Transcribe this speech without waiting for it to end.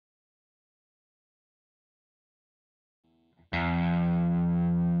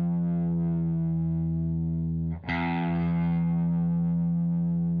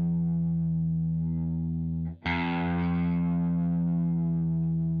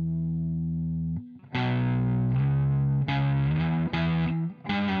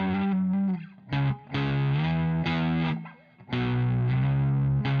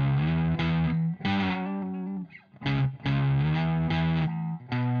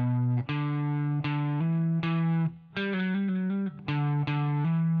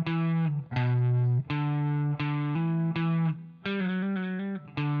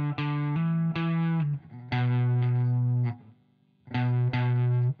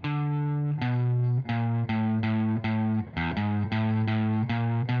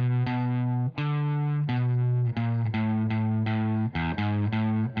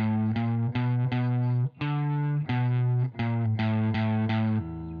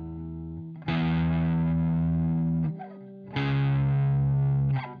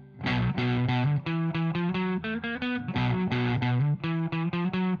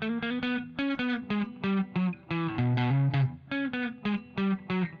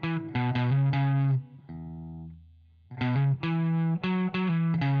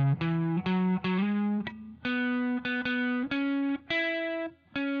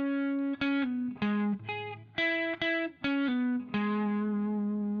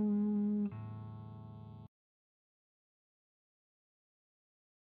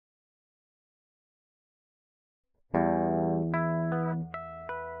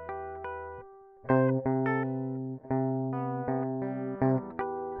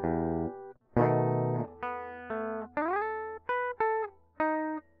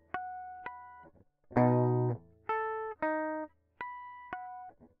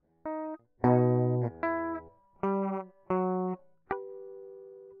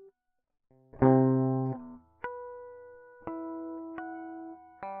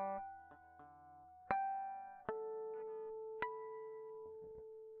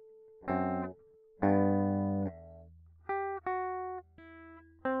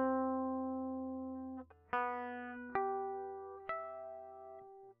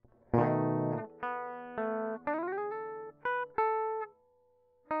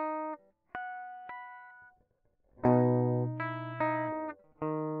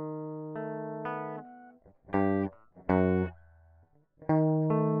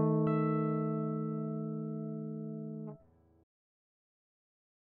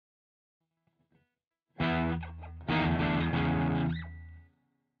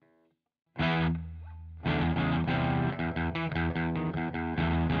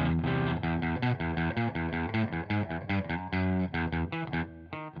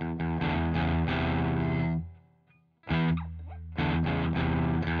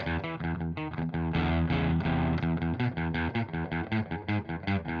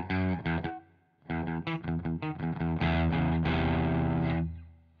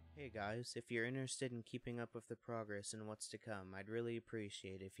guys, if you're interested in keeping up with the progress and what's to come, I'd really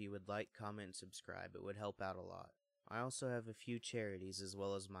appreciate if you would like, comment, and subscribe. It would help out a lot. I also have a few charities as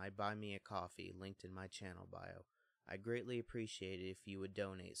well as my Buy Me a Coffee linked in my channel bio. I'd greatly appreciate it if you would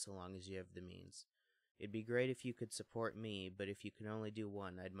donate so long as you have the means. It'd be great if you could support me, but if you can only do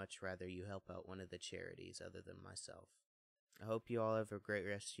one, I'd much rather you help out one of the charities other than myself. I hope you all have a great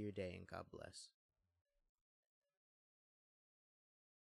rest of your day, and God bless.